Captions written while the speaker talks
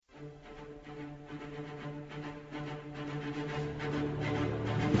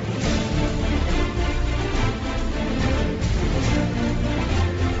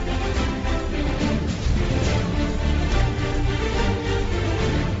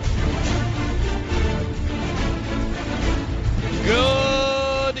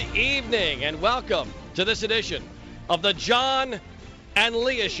and welcome to this edition of the John and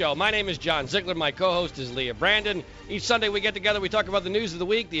Leah Show. My name is John Ziegler. My co-host is Leah Brandon. Each Sunday we get together, we talk about the news of the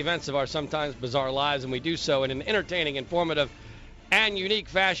week, the events of our sometimes bizarre lives, and we do so in an entertaining, informative, and unique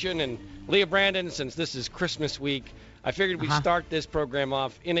fashion. And Leah Brandon, since this is Christmas week, I figured we'd start this program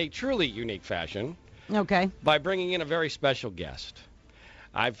off in a truly unique fashion. Okay. By bringing in a very special guest.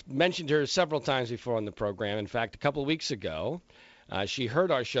 I've mentioned her several times before on the program. In fact, a couple of weeks ago, she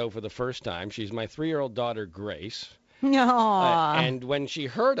heard our show for the first time. She's my 3-year-old daughter, Grace. And when she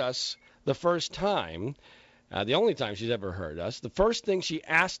heard us the first time, the only time she's ever heard us, the first thing she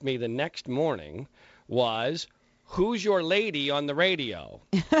asked me the next morning was, "Who's your lady on the radio?"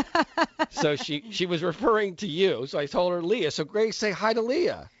 So she was referring to you. So I told her, Leah. So Grace, say hi to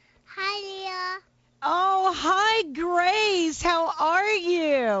Leah. Hi, Leah. Oh, hi, Grace. How are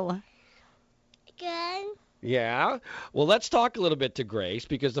you? Good. Yeah. Well, let's talk a little bit to Grace,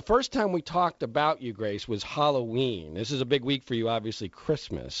 because the first time we talked about you, Grace, was Halloween. This is a big week for you, obviously,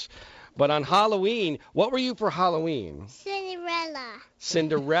 Christmas. But on Halloween, what were you for Halloween?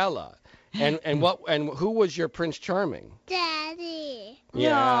 Cinderella. And who was your Prince Charming? Daddy.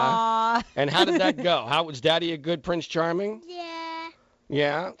 Yeah. Aww. And how did that go? How was Daddy a good Prince Charming? Yeah.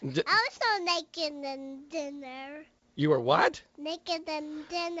 Yeah. I was so naked in dinner. You were what? Naked in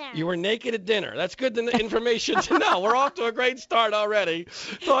dinner. You were naked at dinner. That's good information to know. We're off to a great start already,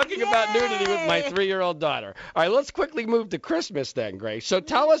 talking about nudity with my 3-year-old daughter. All right, let's quickly move to Christmas then, Grace. So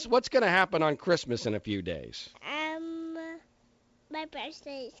tell us what's going to happen on Christmas in a few days. My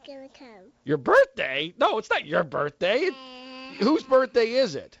birthday is going to come. Your birthday? No, it's not your birthday. Whose birthday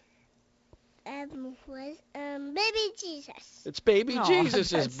is it? Baby Jesus. It's baby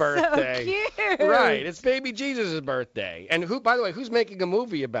Jesus' birthday. So cute. Right, it's baby Jesus' birthday. And who, by the way, who's making a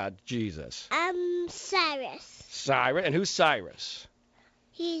movie about Jesus? Cyrus. Cyrus. And who's Cyrus?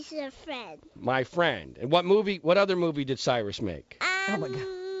 He's a friend. My friend. And what other movie did Cyrus make? Oh my God.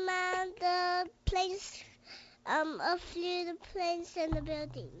 The planes, flew the planes in the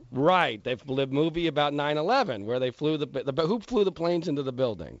building. Right, they flew a movie about 9/11 where they flew who flew the planes into the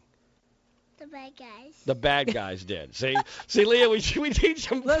building? The bad guys. The bad guys did. See, Leah, we teach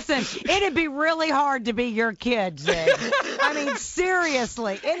them. Listen, it'd be really hard to be your kid, Zig. I mean,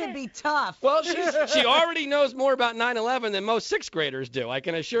 seriously, it'd be tough. Well, she already knows more about 9/11 than most 6th graders do. I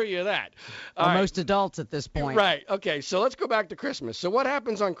can assure you that. Or most adults at this point. Right. Okay, so let's go back to Christmas. So what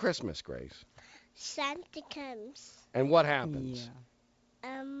happens on Christmas, Grace? Santa comes. And what happens?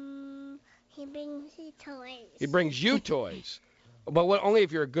 Yeah. He brings you toys. He brings you toys. But only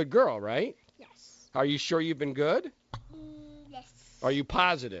if you're a good girl, right? Yes. Are you sure you've been good? Yes. Are you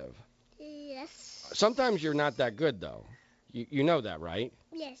positive? Yes. Sometimes you're not that good, though. You know that, right?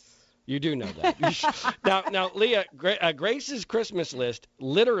 Yes. You do know that. Now, Leah, Grace's Christmas list,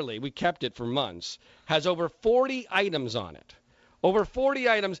 literally, we kept it for months, has over 40 items on it. Over 40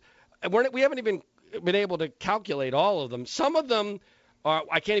 items. We haven't even been able to calculate all of them. Some of them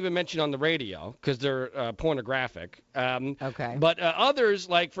I can't even mention on the radio because they're pornographic. Okay. But others,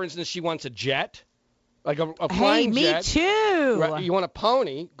 like, for instance, she wants a jet, like a flying jet. Hey, me too. Right, you want a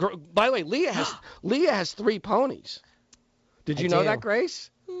pony. By the way, Leah has 3 ponies. Did you know that, Grace?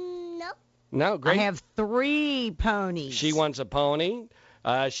 No. No, Grace. I have 3 ponies. She wants a pony.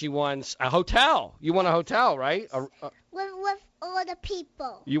 She wants a hotel. You want a hotel, right? With all the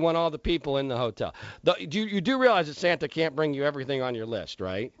people. You want all the people in the hotel. You do realize that Santa can't bring you everything on your list,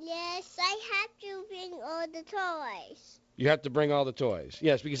 right? Yes, I have to bring all the toys. You have to bring all the toys.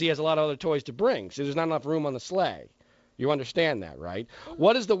 Yes, because he has a lot of other toys to bring, so there's not enough room on the sleigh. You understand that, right? Mm-hmm.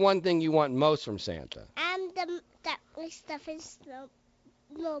 What is the one thing you want most from Santa? The Doc McStuffins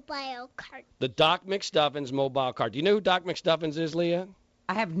mobile cart. The Doc McStuffins mobile cart. Do you know who Doc McStuffins is, Leah?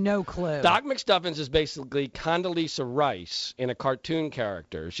 I have no clue. Doc McStuffins is basically Condoleezza Rice in a cartoon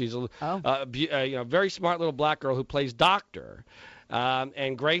character. She's a very smart little black girl who plays doctor.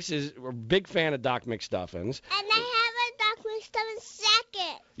 And Grace is a big fan of Doc McStuffins. And I have a Doc McStuffins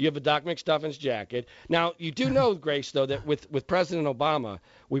jacket. You have a Doc McStuffins jacket. Now, you do know, Grace, though, that with President Obama,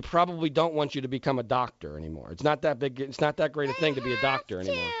 we probably don't want you to become a doctor anymore. It's not that big. It's not that great a thing to be a doctor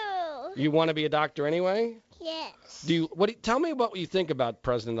anymore. You want to be a doctor anyway? Yes. Tell me about what you think about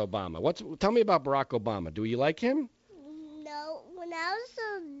President Obama. Tell me about Barack Obama. Do you like him? No. When I was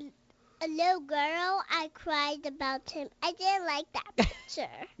a little girl, I cried about him. I didn't like that picture.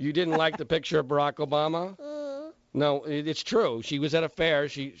 You didn't like the picture of Barack Obama? No, it's true. She was at a fair.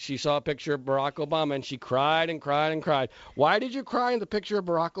 She saw a picture of Barack Obama, and she cried and cried and cried. Why did you cry in the picture of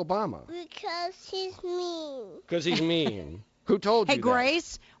Barack Obama? Because he's mean. Because he's mean. Who told you that? Hey,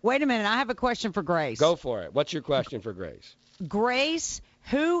 Grace, wait a minute. I have a question for Grace. Go for it. What's your question for Grace? Grace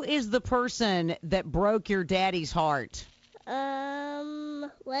Who is the person that broke your daddy's heart?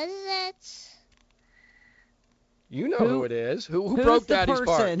 What is it? You know who it is. Who broke Daddy's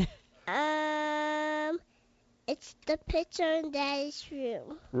heart? It's the picture in Daddy's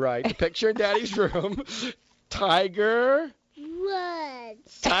room. Right, the picture in Daddy's room. Tiger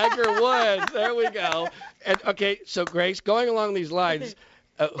Woods. Tiger Woods. There we go. And okay, so Grace, going along these lines,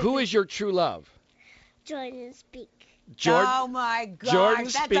 who is your true love? Jordan Speak. Oh my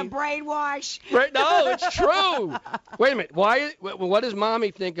gosh, that's a brainwash. Right? No, it's true. Wait a minute. Why? What does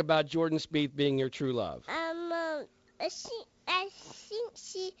Mommy think about Jordan Spieth being your true love? I think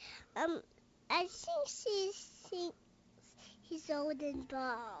she thinks he's old and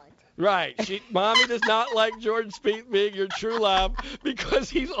bald. Right. Mommy does not like Jordan Spieth being your true love because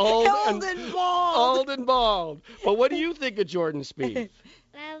he's old and bald. Old and bald. But what do you think of Jordan Spieth?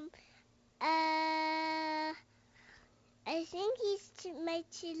 I think he's my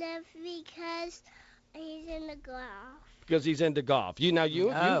true love because he's into golf. Because he's into golf.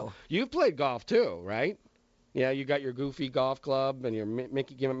 You've played golf too, right? Yeah, you got your Goofy Golf Club and your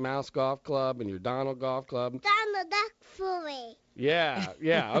Mickey Mouse Golf Club and your Donald Golf Club. Donald Duck Furry. Yeah,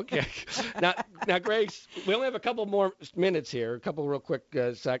 okay. Now, Grace, we only have a couple more minutes here, a couple real quick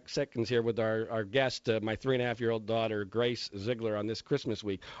seconds here with our guest, my 3.5-year-old daughter, Grace Ziegler, on this Christmas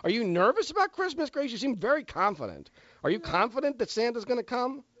week. Are you nervous about Christmas, Grace? You seem very confident. Are you confident that Santa's going to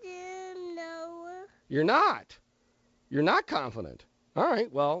come? No. You're not. You're not confident. All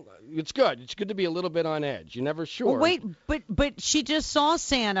right, well, it's good. It's good to be a little bit on edge. You're never sure. Well, wait, but she just saw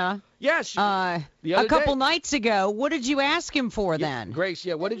Santa. Yes. A couple nights ago. What did you ask him for then? Grace,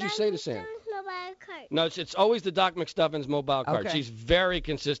 what did you say to Santa? Mobile cart. No, it's always the Doc McStuffins mobile cart. Okay. She's very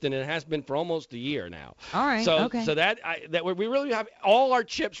consistent, and it has been for almost a year now. All right. So, okay. So that we really have all our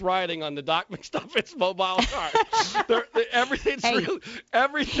chips riding on the Doc McStuffins mobile cart.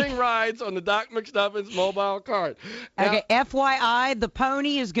 Everything rides on the Doc McStuffins mobile cart. Now, Okay, FYI, the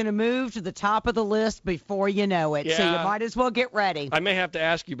pony is going to move to the top of the list before you know it, so you might as well get ready. I may have to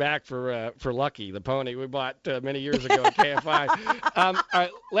ask you back for Lucky, the pony we bought many years ago at KFI. All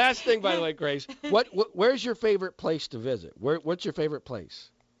right, last thing, by the way, Grace, where's your favorite place to visit? What's your favorite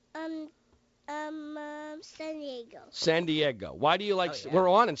place? San Diego. San Diego. Why do you like? We're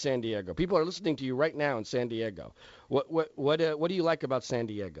on in San Diego. People are listening to you right now in San Diego. What do you like about San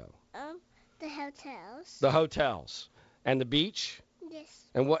Diego? The hotels. The hotels and the beach. Yes.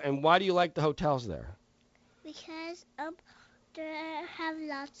 And why do you like the hotels there? Because they have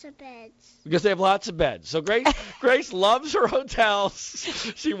lots of beds. Because they have lots of beds. So Grace loves her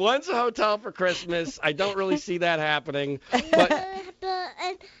hotels. She wants a hotel for Christmas. I don't really see that happening. But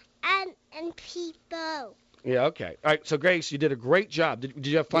and people. Yeah, okay. All right, so Grace, you did a great job. Did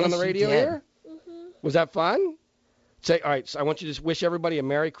you have fun on the radio you did. here? Mhm. Was that fun? All right, so I want you to just wish everybody a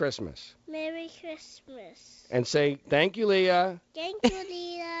Merry Christmas. Merry Christmas. And say, thank you, Leah. Thank you,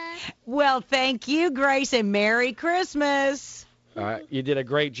 Leah. Well, thank you, Grace, and Merry Christmas. All right, you did a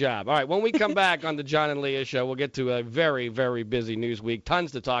great job. All right, when we come back on the John and Leah Show, we'll get to a very, very busy news week.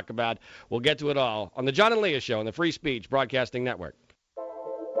 Tons to talk about. We'll get to it all on the John and Leah Show on the Free Speech Broadcasting Network.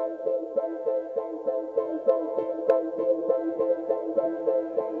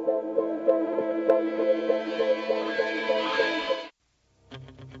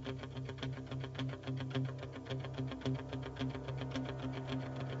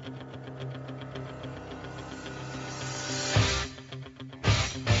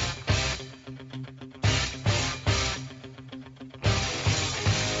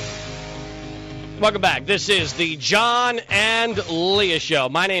 Welcome back. This is the John and Leah Show.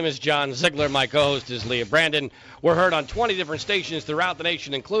 My name is John Ziegler. My co-host is Leah Brandon. We're heard on 20 different stations throughout the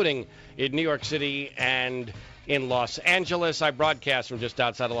nation, including in New York City and in Los Angeles. I broadcast from just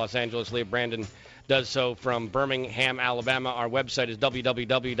outside of Los Angeles. Leah Brandon does so from Birmingham, Alabama. Our website is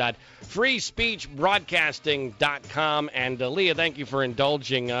www.freespeechbroadcasting.com. And Leah, thank you for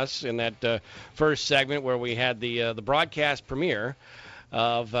indulging us in that first segment where we had the broadcast premiere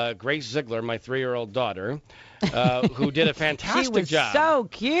of Grace Ziegler, my 3-year-old daughter, who did a fantastic job. She was so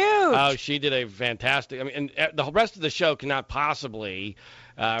cute. Oh, she did a fantastic. I mean, and the rest of the show cannot possibly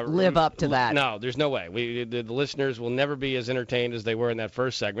live up to that. No, there's no way. The listeners will never be as entertained as they were in that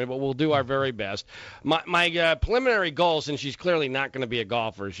first segment, but we'll do our very best. My preliminary goal, since she's clearly not going to be a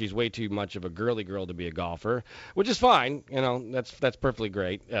golfer, she's way too much of a girly girl to be a golfer, which is fine. You know, that's perfectly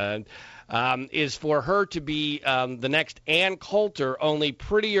great. Is for her to be the next Ann Coulter, only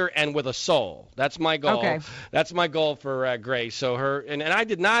prettier and with a soul. That's my goal. Okay. That's my goal for Grace. So her and I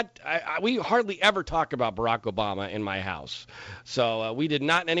did not. We hardly ever talk about Barack Obama in my house. So we did did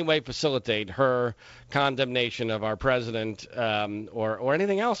not in any way facilitate her condemnation of our president or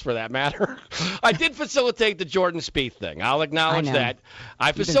anything else for that matter. I did facilitate the Jordan Spieth thing. I'll acknowledge that.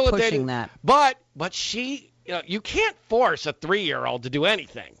 I facilitated been pushing that. But she, you can't force a 3-year-old to do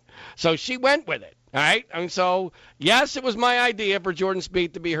anything. So she went with it. All right. I mean, so yes, it was my idea for Jordan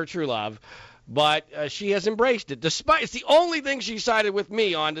Spieth to be her true love, but she has embraced it. Despite it's the only thing she sided with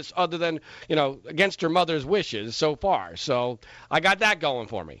me on, this, other than against her mother's wishes so far. So I got that going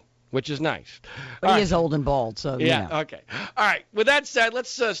for me, which is nice. But he is old and bald, so yeah. Okay. All right. With that said,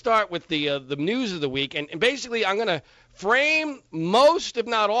 let's start with the news of the week, and basically I'm going to frame most, if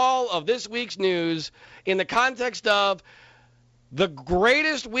not all, of this week's news in the context of the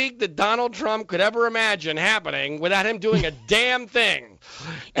greatest week that Donald Trump could ever imagine happening without him doing a damn thing.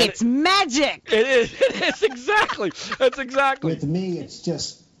 And it's magic. It is. It's exactly. That's exactly. With me, it's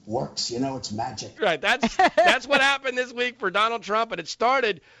just works. It's magic. Right. That's what happened this week for Donald Trump, and it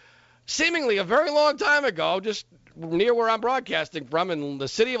started seemingly a very long time ago, just near where I'm broadcasting from in the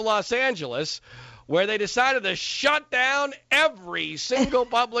city of Los Angeles, where they decided to shut down every single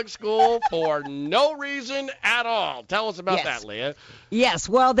public school for no reason at all. Tell us about that, Leah. Yes,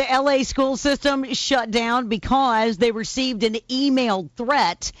 well, the L.A. school system shut down because they received an emailed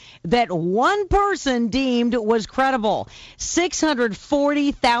threat that one person deemed was credible.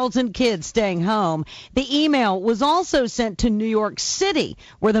 640,000 kids staying home. The email was also sent to New York City,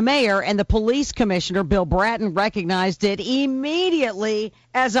 where the mayor and the police commissioner, Bill Bratton, recognized it immediately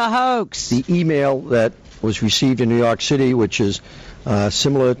as a hoax. The email that was received in New York City, which is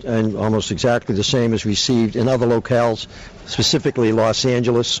similar and almost exactly the same as received in other locales, specifically Los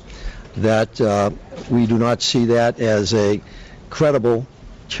Angeles, that we do not see that as a credible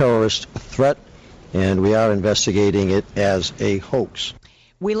terrorist threat, and we are investigating it as a hoax.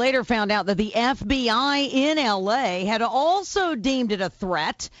 We later found out that the FBI in L.A. had also deemed it a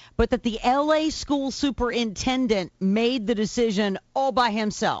threat, but that the L.A. school superintendent made the decision all by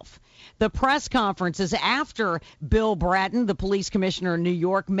himself. The press conferences after Bill Bratton, the police commissioner in New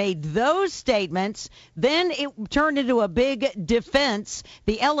York, made those statements, then it turned into a big defense.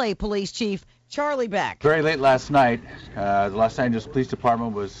 The L.A. police chief, Charlie Beck. Very late last night, the Los Angeles Police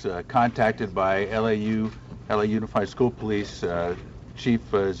Department was contacted by LA Unified School Police Chief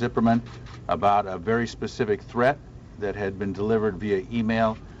Zipperman about a very specific threat that had been delivered via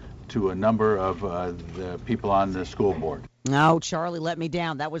email to a number of the people on the school board. No, Charlie let me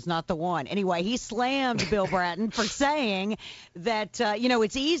down. That was not the one. Anyway, he slammed Bill Bratton for saying that,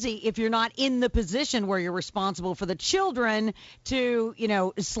 it's easy if you're not in the position where you're responsible for the children to,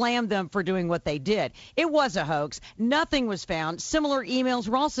 slam them for doing what they did. It was a hoax. Nothing was found. Similar emails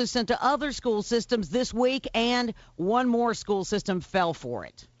were also sent to other school systems this week, and one more school system fell for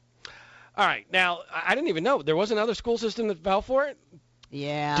it. All right. Now, I didn't even know. There was another school system that fell for it?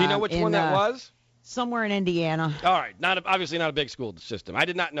 Yeah. Do you know which one that was? Somewhere in Indiana. All right. Obviously not a big school system. I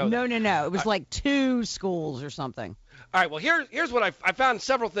did not know that. No. It was like 2 schools or something. All right. Well, here's what I found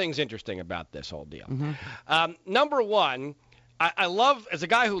several things interesting about this whole deal. Mm-hmm. Number one, I love, as a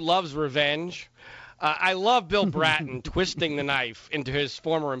guy who loves revenge, I love Bill Bratton twisting the knife into his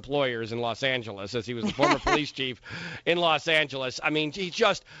former employers in Los Angeles, as he was the former police chief in Los Angeles. I mean,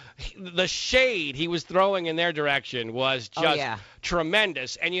 the shade he was throwing in their direction was just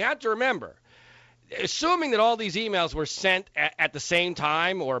tremendous. And you have to remember, assuming that all these emails were sent at the same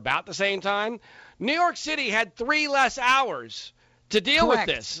time or about the same time, New York City had 3 less hours to deal with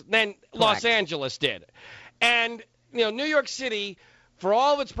this than Los Angeles did. And, New York City, for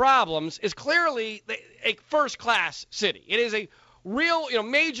all of its problems, is clearly a first-class city. It is a real,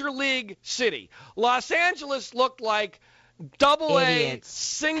 major league city. Los Angeles looked like double-A,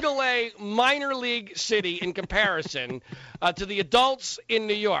 single-A minor league city in comparison to the adults in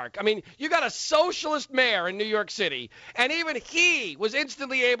New York. I mean, you got a socialist mayor in New York City, and even he was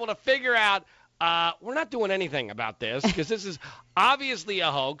instantly able to figure out, we're not doing anything about this because this is obviously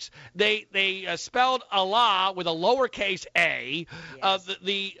a hoax. They spelled Allah with a lowercase a. Yes.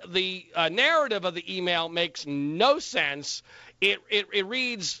 The narrative of the email makes no sense. It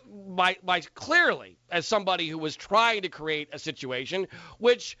reads by clearly as somebody who was trying to create a situation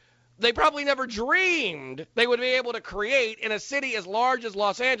which they probably never dreamed they would be able to create in a city as large as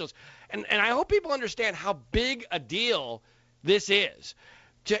Los Angeles. And I hope people understand how big a deal this is.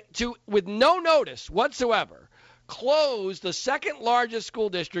 To with no notice whatsoever, close the second largest school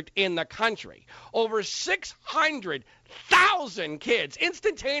district in the country. Over 600,000 kids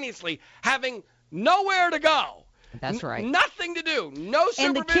instantaneously having nowhere to go. That's right. Nothing to do. No supervision.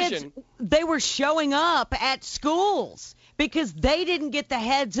 And the kids, they were showing up at schools because they didn't get the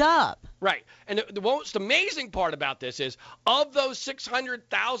heads up. Right. And the most amazing part about this is, of those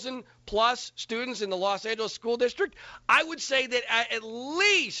 600,000 plus students in the Los Angeles School District, I would say that at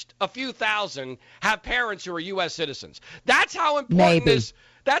least a few thousand have parents who are U.S. citizens. That's how important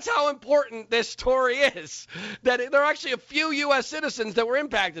this story is, that there are actually a few U.S. citizens that were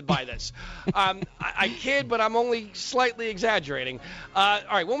impacted by this. I kid, but I'm only slightly exaggerating. All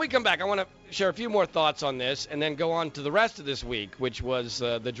right, when we come back, I want to share a few more thoughts on this and then go on to the rest of this week, which was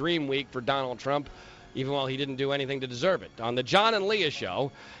the dream week for Donald Trump, even while he didn't do anything to deserve it. On the John and Leah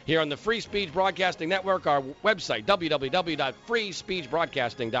Show, here on the Free Speech Broadcasting Network, our website,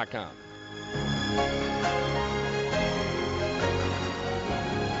 www.freespeechbroadcasting.com.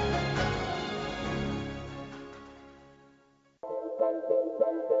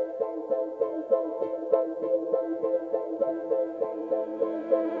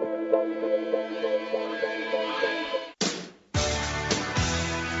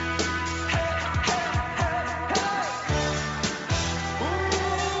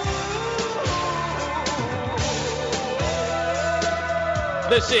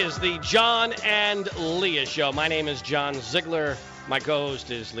 This is the John and Leah Show. My name is John Ziegler. My co-host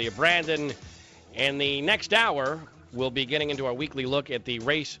is Leah Brandon. And the next hour, we'll be getting into our weekly look at the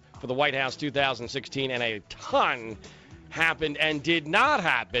race for the White House 2016. And a ton happened and did not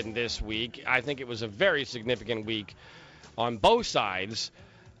happen this week. I think it was a very significant week on both sides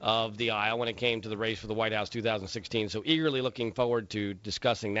of the aisle when it came to the race for the White House 2016. So eagerly looking forward to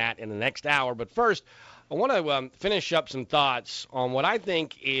discussing that in the next hour. But first, I want to finish up some thoughts on what I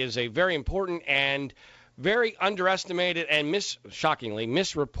think is a very important and very underestimated and shockingly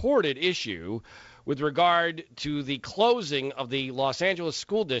misreported issue with regard to the closing of the Los Angeles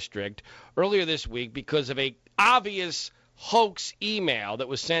School District earlier this week because of a obvious hoax email that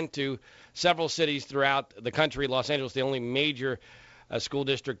was sent to several cities throughout the country. Los Angeles, the only major school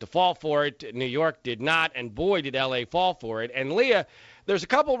district to fall for it. New York did not, and boy, did L.A. fall for it. And Leah, there's a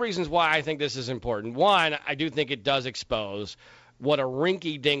couple reasons why I think this is important. One, I do think it does expose what a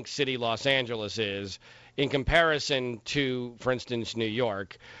rinky-dink city Los Angeles is in comparison to, for instance, New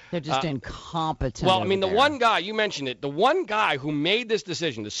York. They're just incompetent. Well, I mean, the one guy, you mentioned it, the one guy who made this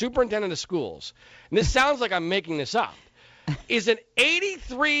decision, the superintendent of schools, and this sounds like I'm making this up, is an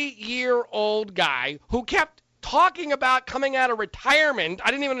 83-year-old guy who kept talking about coming out of retirement.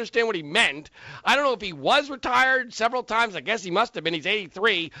 I didn't even understand what he meant. I don't know if he was retired several times. I guess he must have been. He's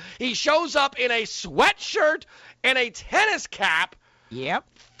 83. He shows up in a sweatshirt and a tennis cap. Yep.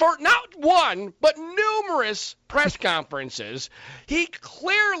 For not one, but numerous press conferences. He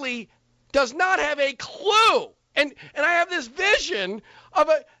clearly does not have a clue. And I have this vision of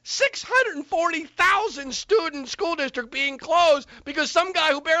a 640,000 student school district being closed because some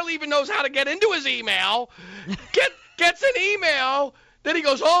guy who barely even knows how to get into his email gets an email that he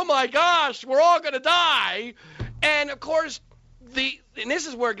goes, oh my gosh, we're all going to die. And of course, and this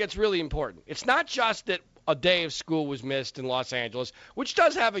is where it gets really important. It's not just that a day of school was missed in Los Angeles, which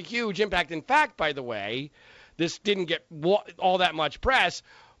does have a huge impact. In fact, by the way, this didn't get all that much press,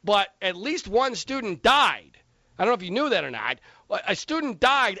 but at least one student died. I don't know if you knew that or not. A student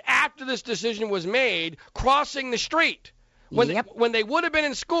died after this decision was made crossing the street when they would have been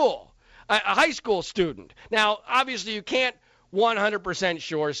in school, a high school student. Now, obviously, you can't 100%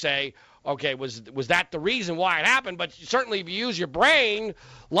 sure say, okay, was that the reason why it happened? But certainly if you use your brain,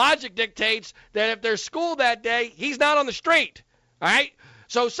 logic dictates that if there's school that day, he's not on the street, all right?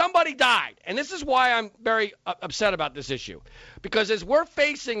 So somebody died, and this is why I'm very upset about this issue. Because as we're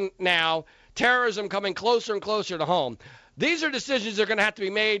facing now terrorism coming closer and closer to home, these are decisions that are going to have to be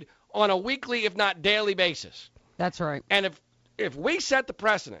made on a weekly, if not daily basis. That's right. And if we set the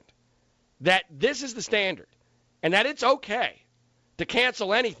precedent that this is the standard and that it's okay to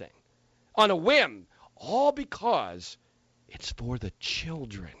cancel anything on a whim, all because it's for the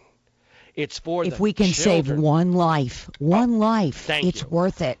children. It's for the children. If we can save one life, it's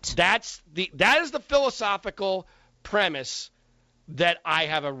worth it. That is the philosophical premise that I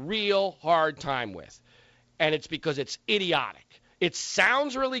have a real hard time with. And it's because it's idiotic. It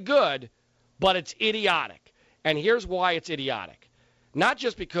sounds really good, but it's idiotic. And here's why it's idiotic. Not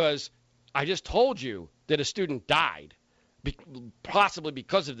just because I just told you that a student died, possibly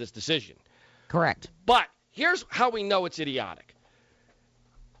because of this decision. Correct. But here's how we know it's idiotic.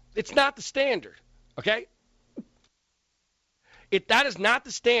 It's not the standard, okay? That is not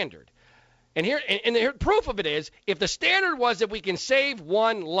the standard. And here, proof of it is, if the standard was that we can save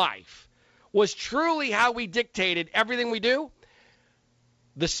one life, was truly how we dictated everything we do,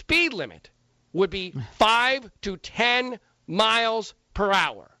 the speed limit would be 5 to 10 miles per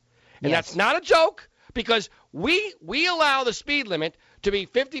hour. And That's not a joke, because we allow the speed limit to be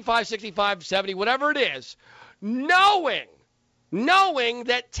 55, 65, 70, whatever it is, knowing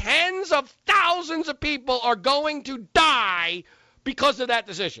that tens of thousands of people are going to die because of that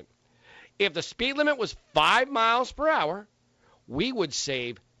decision. If the speed limit was 5 miles per hour, we would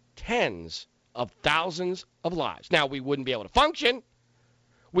save tens of thousands of lives. Now, we wouldn't be able to function,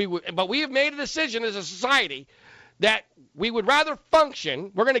 but we have made a decision as a society that we would rather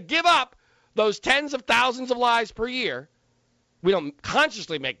function. We're going to give up those tens of thousands of lives per year. We don't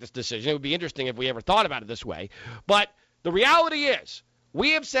consciously make this decision. It would be interesting if we ever thought about it this way. But the reality is,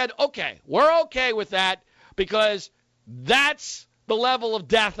 we have said, okay, we're okay with that because that's the level of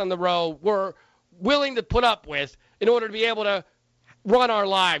death on the road we're willing to put up with in order to be able to run our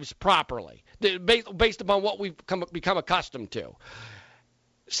lives properly, based upon what we've become accustomed to.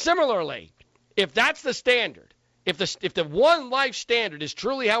 Similarly, if that's the standard, if the one life standard is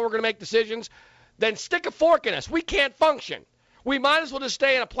truly how we're going to make decisions, then stick a fork in us. We can't function. We might as well just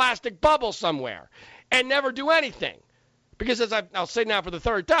stay in a plastic bubble somewhere and never do anything. Because as I'll say now for the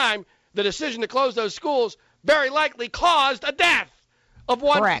third time, the decision to close those schools very likely caused a death of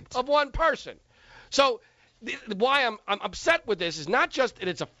one person. So why I'm upset with this is not just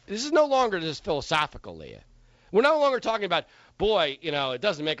that this is no longer just philosophical, Leah. We're no longer talking about, boy, it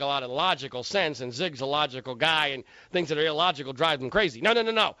doesn't make a lot of logical sense, and Zig's a logical guy, and things that are illogical drive him crazy.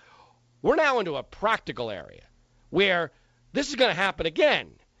 No. We're now into a practical area where this is going to happen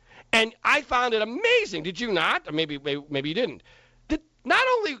again. And I found it amazing. Did you not? Or maybe you didn't. Not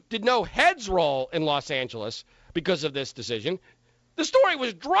only did no heads roll in Los Angeles because of this decision, the story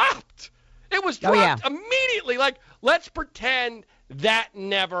was dropped. It was dropped immediately. Like, let's pretend that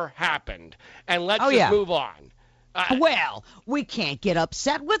never happened, and let's just move on. Well, we can't get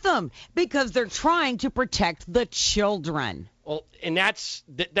upset with them because they're trying to protect the children. Well, and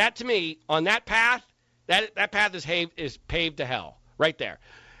that to me, on that path, that path is paved to hell right there.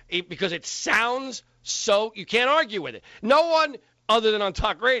 Because it sounds so, you can't argue with it. No one other than on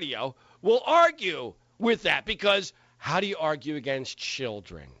talk radio will argue with that, because how do you argue against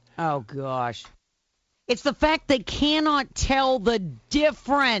children? Oh, gosh. It's the fact they cannot tell the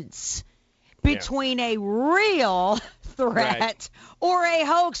difference between a real threat or a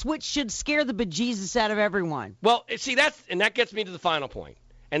hoax, which should scare the bejesus out of everyone. Well, see, that gets me to the final point.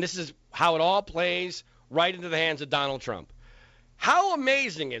 And this is how it all plays right into the hands of Donald Trump. How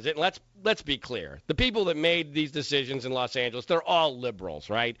amazing is it? And let's be clear. The people that made these decisions in Los Angeles, they're all liberals,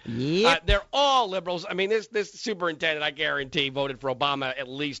 right? Yep. They're all liberals. I mean, this superintendent, I guarantee, voted for Obama at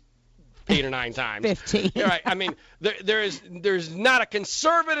least 8 or 9 times. 15. Right. I mean, there's not a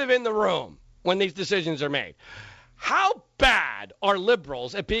conservative in the room when these decisions are made. How bad are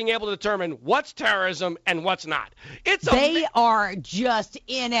liberals at being able to determine what's terrorism and what's not? They are just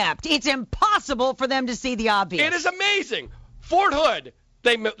inept. It's impossible for them to see the obvious. It is amazing. Fort Hood,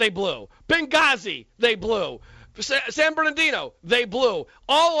 they blew. Benghazi, they blew. San Bernardino, they blew.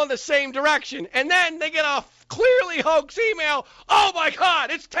 All in the same direction. And then they get a clearly hoax email. Oh, my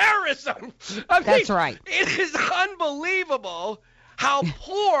God, it's terrorism. That's right. It is unbelievable how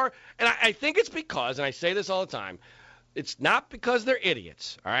poor, and I think it's because, and I say this all the time, it's not because they're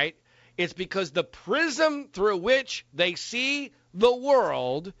idiots, all right? It's because the prism through which they see the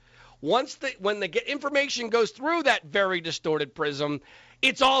world, when the information goes through that very distorted prism,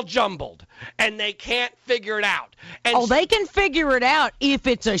 it's all jumbled, and they can't figure it out. And they can figure it out if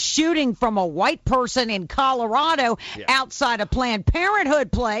it's a shooting from a white person in Colorado outside a Planned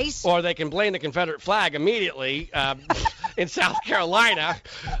Parenthood place. Or they can blame the Confederate flag immediately in South Carolina,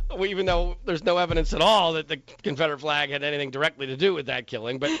 even though there's no evidence at all that the Confederate flag had anything directly to do with that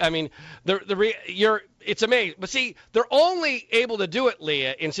killing. But, I mean, it's amazing. But, see, they're only able to do it,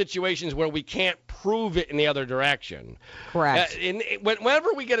 Leah, in situations where we can't prove it in the other direction. Correct.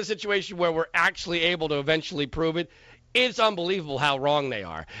 Whenever we get a situation where we're actually able to eventually prove it, it's unbelievable how wrong they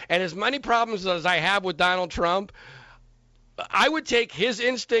are. And as many problems as I have with Donald Trump, I would take his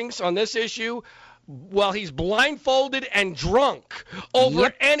instincts on this issue while he's blindfolded and drunk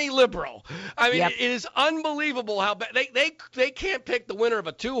over any liberal. I mean, it is unbelievable how bad they can't pick the winner of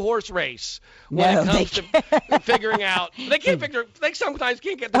a 2-horse race when it comes to figuring out. They sometimes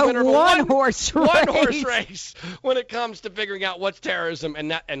can't get the winner of a one-horse race when it comes to figuring out what's terrorism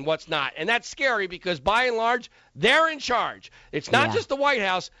and what's not. And that's scary because by and large, they're in charge. It's not just the White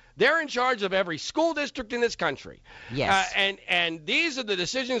House. They're in charge of every school district in this country. Yes. And these are the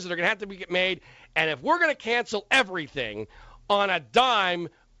decisions that are going to have to be made. And if we're going to cancel everything on a dime,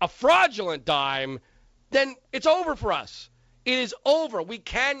 a fraudulent dime, then it's over for us. It is over. We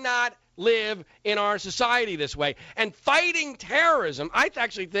cannot live in our society this way. And fighting terrorism, I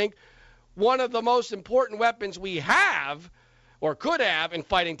actually think one of the most important weapons we have or could have in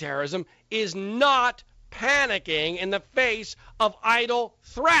fighting terrorism is not panicking in the face of idle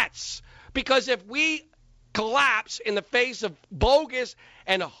threats. Because if we collapse in the face of bogus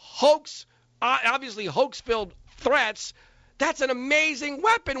and obviously hoax-filled threats, that's an amazing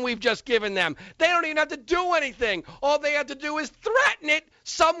weapon we've just given them. They don't even have to do anything. All they have to do is threaten it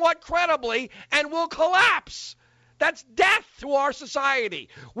somewhat credibly, and we'll collapse. That's death to our society.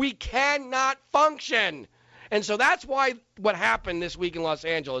 We cannot function. And so that's why what happened this week in Los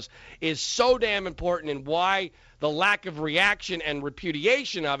Angeles is so damn important, and why the lack of reaction and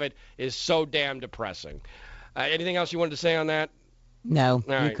repudiation of it is so damn depressing. Anything else you wanted to say on that? No, All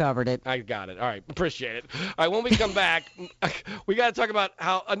right. You covered it. I got it. All right, appreciate it. All right, when we come back, we got to talk about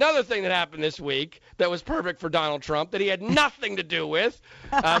how another thing that happened this week that was perfect for Donald Trump, that he had nothing to do with,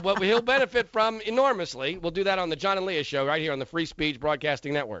 but he'll benefit from enormously. We'll do that on the John and Leah Show right here on the Free Speech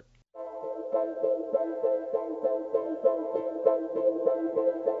Broadcasting Network.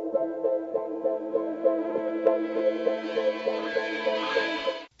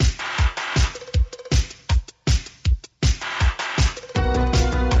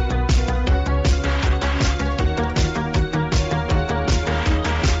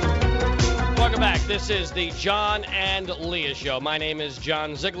 This is the John and Leah Show. My name is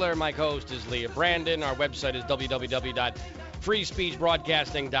John Ziegler. My co-host is Leah Brandon. Our website is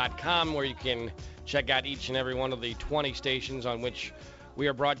www.freespeechbroadcasting.com, where you can check out each and every one of the 20 stations on which we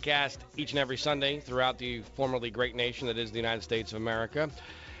are broadcast each and every Sunday throughout the formerly great nation that is the United States of America.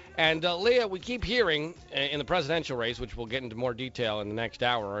 And Leah, we keep hearing in the presidential race, which we'll get into more detail in the next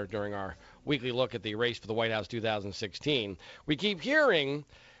hour during our weekly look at the race for the White House 2016, we keep hearing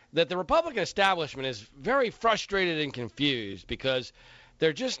that the Republican establishment is very frustrated and confused because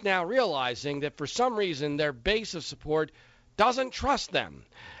they're just now realizing that for some reason their base of support doesn't trust them.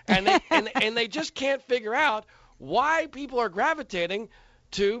 And they, and they just can't figure out why people are gravitating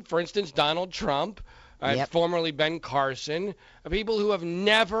to, for instance, Donald Trump, formerly Ben Carson, people who have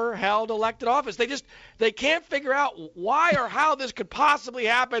never held elected office. They can't figure out why or how this could possibly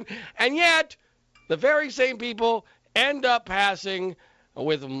happen. And yet the very same people end up passing,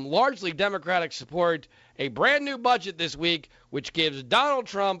 with largely Democratic support, a brand new budget this week, which gives Donald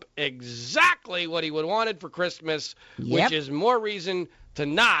Trump exactly what he would wanted for Christmas, which is more reason to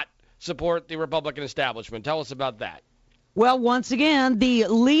not support the Republican establishment. Tell us about that. Well, once again, the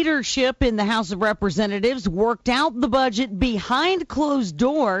leadership in the House of Representatives worked out the budget behind closed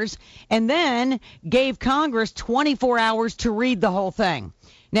doors and then gave Congress 24 hours to read the whole thing.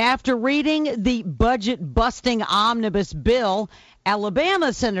 Now, after reading the budget-busting omnibus bill,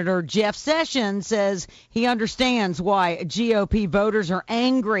 Alabama Senator Jeff Sessions says he understands why GOP voters are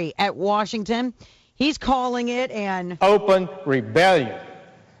angry at Washington. He's calling it an open rebellion.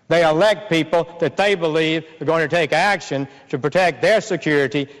 They elect people that they believe are going to take action to protect their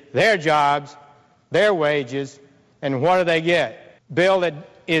security, their jobs, their wages, and what do they get? Bill that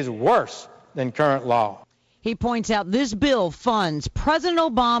is worse than current law. He points out this bill funds President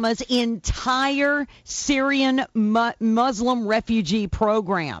Obama's entire Syrian Muslim refugee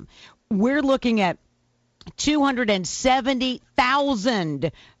program. We're looking at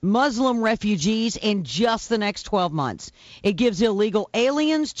 270,000 Muslim refugees in just the next 12 months. It gives illegal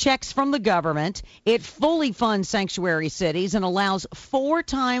aliens checks from the government. It fully funds sanctuary cities and allows 4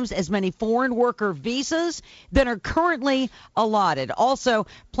 times as many foreign worker visas than are currently allotted. Also,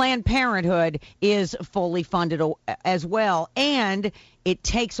 Planned Parenthood is fully funded as well, and it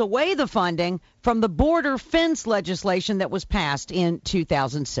takes away the funding from the border fence legislation that was passed in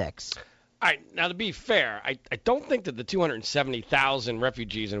 2006. All right, now to be fair, I don't think that the 270,000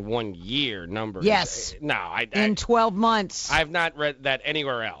 refugees in 1 year number. Yes. In 12 months. I've not read that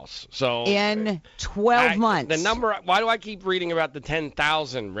anywhere else. So in 12 months. The number. Why do I keep reading about the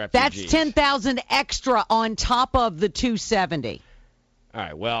 10,000 refugees? That's 10,000 extra on top of the 270. All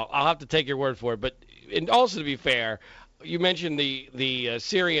right. Well, I'll have to take your word for it. But and also to be fair, you mentioned the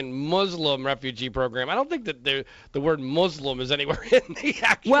Syrian Muslim refugee program. I don't think that the word Muslim is anywhere in the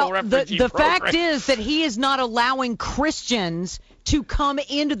actual refugee program. The fact is that he is not allowing Christians to come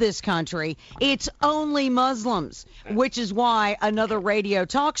into this country. It's only Muslims, which is why another radio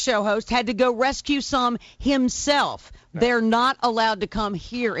talk show host had to go rescue some himself. They're not allowed to come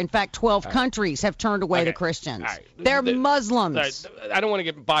here. In fact, 12 countries have turned away the Christians. Right. They're Muslims. I don't want to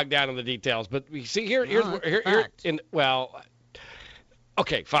get bogged down in the details, but we see here's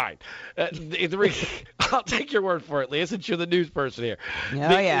okay, fine. I'll take your word for it, Leah, since you're the news person here.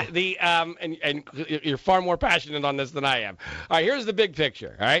 And you're far more passionate on this than I am. All right, here's the big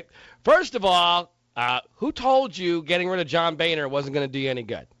picture. All right, first of all, who told you getting rid of John Boehner wasn't going to do you any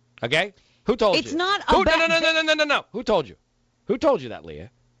good? Okay. Who told you? It's not about... No. Who told you? Who told you that,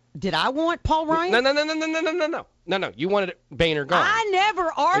 Leah? Did I want Paul Ryan? No. You wanted Boehner gone. I never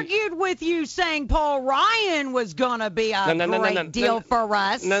argued with you saying Paul Ryan was going to be a great deal for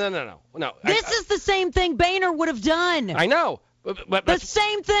us. No. This is the same thing Boehner would have done. I know. But the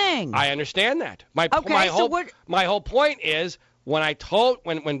same thing. I understand that. My whole point is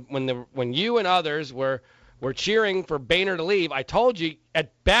when you and others were cheering for Boehner to leave, I told you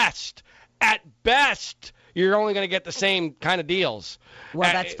at best, you're only going to get the same kind of deals. Well,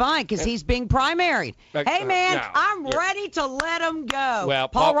 that's fine because he's being primaried. Hey, man, I'm ready to let him go. Well,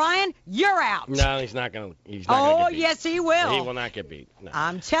 Paul Ryan, you're out. No, he's not going to. Oh, yes, he will. He will not get beat. No.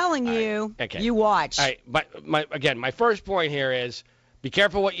 I'm telling you. Right. Okay. You watch. All right. But my first point here is be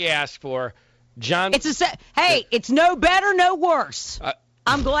careful what you ask for. John. It's no better, no worse.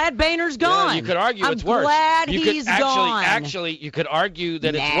 I'm glad Boehner's gone. Yeah, you could argue it's worse. I'm glad he's gone. Actually, you could argue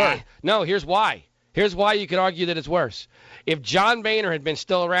that it's worse. No, here's why. Here's why you could argue that it's worse. If John Boehner had been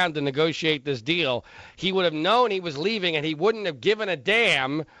still around to negotiate this deal, he would have known he was leaving, and he wouldn't have given a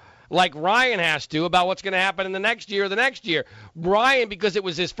damn like Ryan has to about what's going to happen in the next year or the next year. Ryan, because it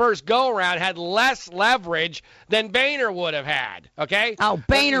was his first go-around, had less leverage than Boehner would have had, okay? Oh,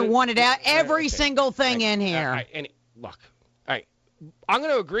 Boehner wanted out every single thing in here. Look, all right, I'm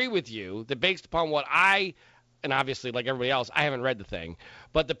going to agree with you that based upon what and obviously, like everybody else, I haven't read the thing.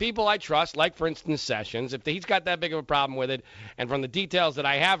 But the people I trust, like, for instance, Sessions, if he's got that big of a problem with it, and from the details that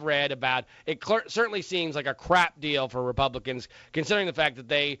I have read about, it certainly seems like a crap deal for Republicans, considering the fact that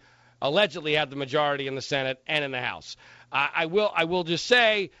they allegedly have the majority in the Senate and in the House. I will just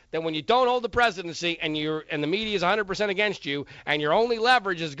say that when you don't hold the presidency and the media is 100% against you, and your only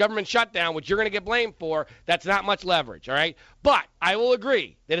leverage is government shutdown, which you're going to get blamed for, that's not much leverage, all right? But I will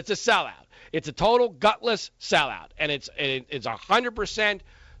agree that it's a sellout. It's a total gutless sellout, and it's 100%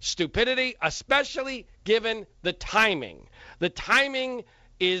 stupidity, especially given the timing. The timing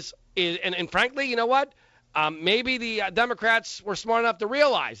is and frankly, you know what? Maybe the Democrats were smart enough to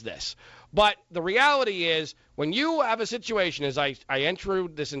realize this. But the reality is, when you have a situation, as I enter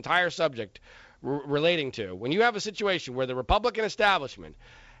this entire subject relating to, when you have a situation where the Republican establishment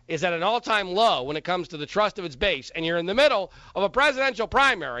is at an all-time low when it comes to the trust of its base, and you're in the middle of a presidential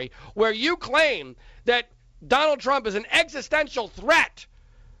primary where you claim that Donald Trump is an existential threat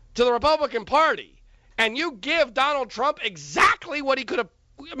to the Republican Party, and you give Donald Trump exactly what he could have.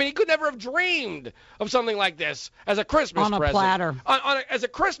 I mean, he could never have dreamed of something like this as a Christmas present. On a platter. As a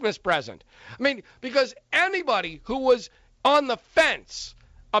Christmas present. I mean, because anybody who was on the fence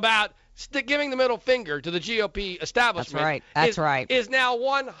about giving the middle finger to the GOP establishment is now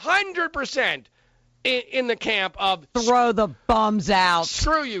 100% in the camp of throw the bums out.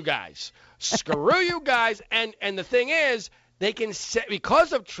 Screw you guys. Screw you guys. And the thing is, they can say,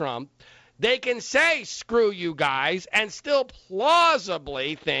 because of Trump, they can say screw you guys and still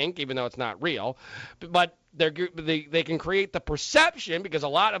plausibly think, even though it's not real, but they can create the perception, because a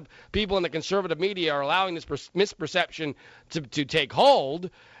lot of people in the conservative media are allowing this misperception to take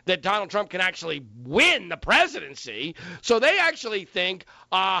hold, that Donald Trump can actually win the presidency. So they actually think,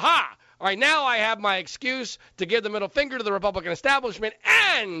 aha, all right, now I have my excuse to give the middle finger to the Republican establishment,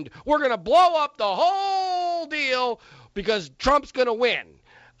 and we're going to blow up the whole deal because Trump's going to win.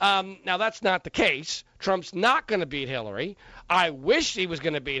 Now, that's not the case. Trump's not going to beat Hillary. I wish he was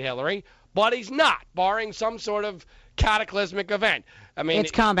going to beat Hillary, but he's not, barring some sort of cataclysmic event. I mean,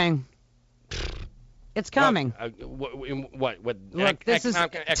 it's coming. It's coming. What? Look, this is,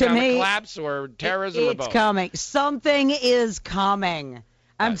 economic to me, collapse or terrorism or both? It's coming. Something is coming.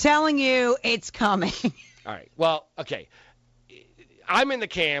 I'm telling you, it's coming. All right. Well, okay. I'm in the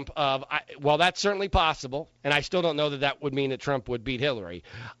camp of, well, that's certainly possible, and I still don't know that would mean that Trump would beat Hillary.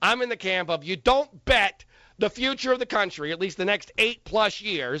 I'm in the camp of you don't bet the future of the country, at least the next 8+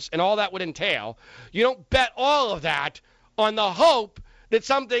 years, and all that would entail. You don't bet all of that on the hope that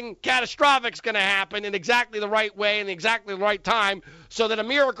something catastrophic is going to happen in exactly the right way and exactly the right time so that a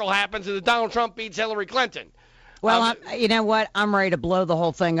miracle happens and that Donald Trump beats Hillary Clinton. Well, you know what? I'm ready to blow the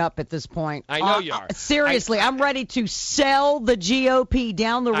whole thing up at this point. I know you are. Seriously, I'm ready to sell the GOP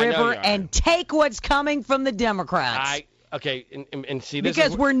down the river and take what's coming from the Democrats. Okay, and see this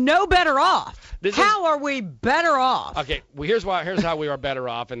because we're no better off. How are we better off? Okay, well here's how we are better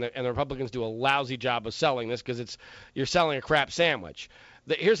off, and the Republicans do a lousy job of selling this because you're selling a crap sandwich.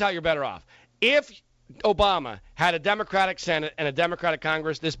 Here's how you're better off. If Obama had a Democratic Senate and a Democratic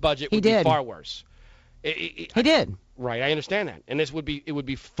Congress, this budget would be far worse. He did. Right, I understand that. And it would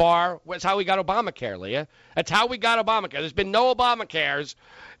be far. That's how we got Obamacare, Leah. That's how we got Obamacare. There's been no Obamacares,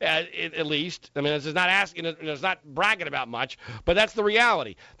 at least. I mean, this is not asking. It's not bragging about much, but that's the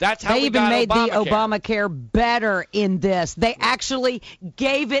reality. That's how they we got even made Obamacare. the Obamacare better in this. They actually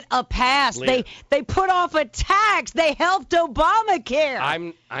gave it a pass. Leah. They put off a tax. They helped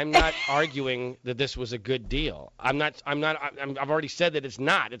Obamacare. I'm not arguing that this was a good deal. I've already said that it's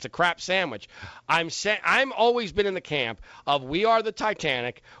not. It's a crap sandwich. I'm always been in the camp of we are the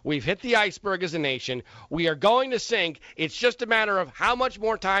Titanic. We've hit the iceberg as a nation. We are going to sink. It's just a matter of how much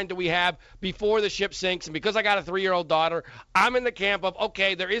more time do we have before the ship sinks. And because I got a 3-year-old daughter, I'm in the camp of,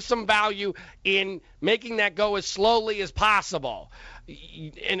 okay, there is some value in making that go as slowly as possible.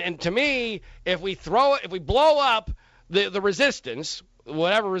 And to me, if we blow up the resistance,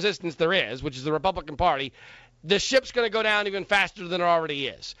 whatever resistance there is, which is the Republican Party, the ship's going to go down even faster than it already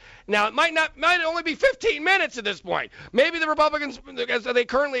is. Now, it might only be 15 minutes at this point. Maybe the Republicans, as they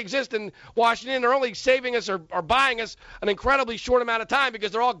currently exist in Washington, are only saving us or buying us an incredibly short amount of time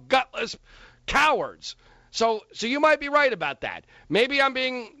because they're all gutless cowards. So you might be right about that. Maybe I'm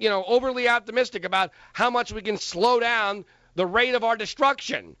being, overly optimistic about how much we can slow down the rate of our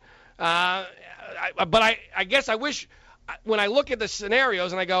destruction. But I guess I wish, when I look at the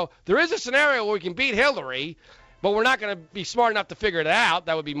scenarios and I go, there is a scenario where we can beat Hillary, but we're not going to be smart enough to figure it out.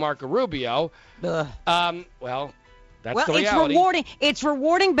 That would be Marco Rubio. Well, that's the reality. It's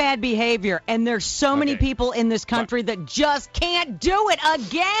rewarding bad behavior, and there's so many people in this country that just can't do it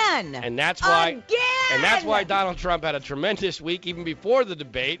again. And that's why Donald Trump had a tremendous week even before the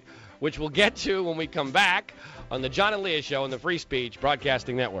debate, which we'll get to when we come back on the John and Leah Show on the Free Speech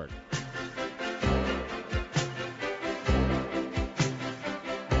Broadcasting Network.